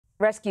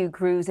Rescue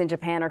crews in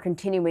Japan are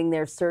continuing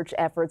their search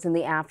efforts in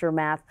the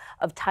aftermath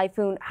of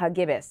Typhoon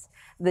Hagibis.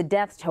 The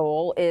death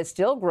toll is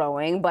still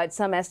growing, but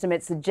some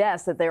estimates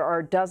suggest that there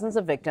are dozens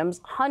of victims.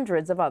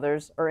 Hundreds of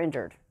others are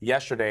injured.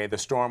 Yesterday, the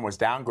storm was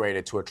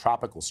downgraded to a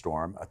tropical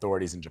storm.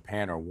 Authorities in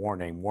Japan are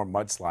warning more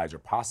mudslides are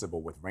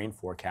possible with rain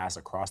forecasts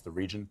across the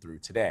region through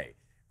today.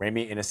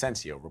 Ramy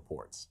Inocencio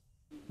reports.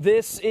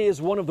 This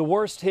is one of the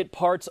worst hit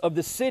parts of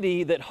the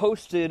city that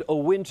hosted a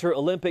Winter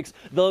Olympics.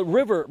 The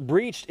river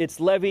breached its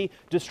levee,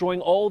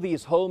 destroying all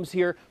these homes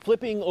here,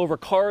 flipping over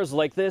cars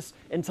like this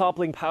and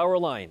toppling power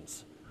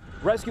lines.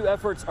 Rescue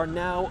efforts are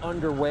now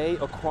underway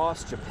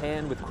across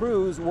Japan with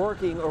crews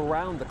working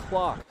around the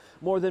clock.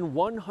 More than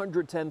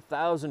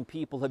 110,000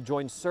 people have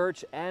joined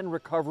search and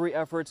recovery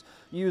efforts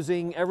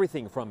using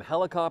everything from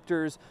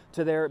helicopters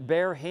to their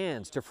bare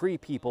hands to free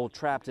people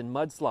trapped in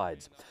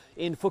mudslides.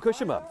 In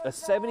Fukushima, a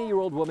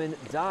 70-year-old woman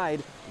died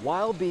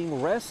while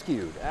being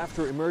rescued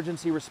after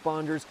emergency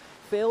responders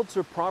failed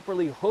to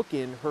properly hook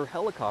in her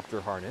helicopter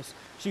harness.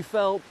 She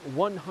fell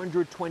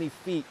 120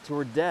 feet to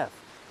her death,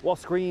 while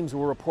screams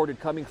were reported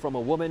coming from a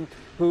woman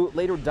who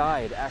later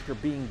died after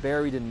being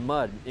buried in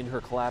mud in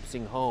her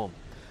collapsing home.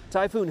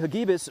 Typhoon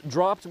Hagibis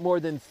dropped more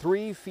than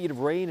 3 feet of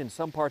rain in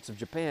some parts of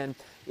Japan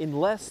in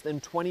less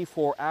than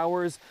 24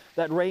 hours.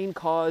 That rain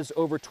caused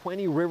over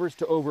 20 rivers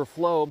to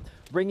overflow,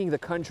 bringing the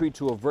country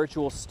to a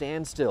virtual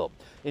standstill.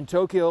 In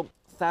Tokyo,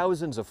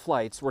 thousands of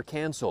flights were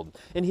canceled.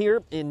 And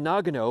here in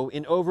Nagano,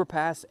 an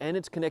overpass and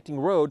its connecting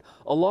road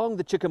along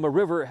the Chikama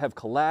River have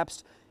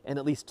collapsed, and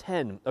at least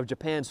 10 of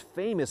Japan's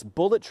famous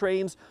bullet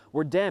trains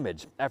were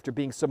damaged after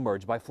being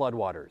submerged by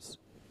floodwaters.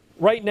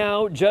 Right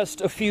now,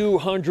 just a few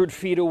hundred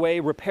feet away,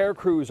 repair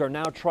crews are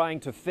now trying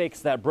to fix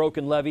that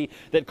broken levee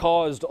that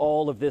caused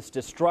all of this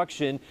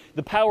destruction.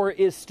 The power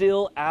is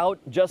still out,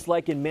 just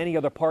like in many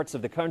other parts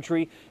of the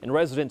country, and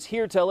residents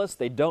here tell us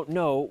they don't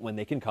know when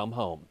they can come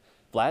home.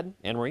 Vlad,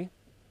 Anne-Marie?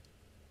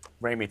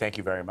 Ramy, thank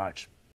you very much.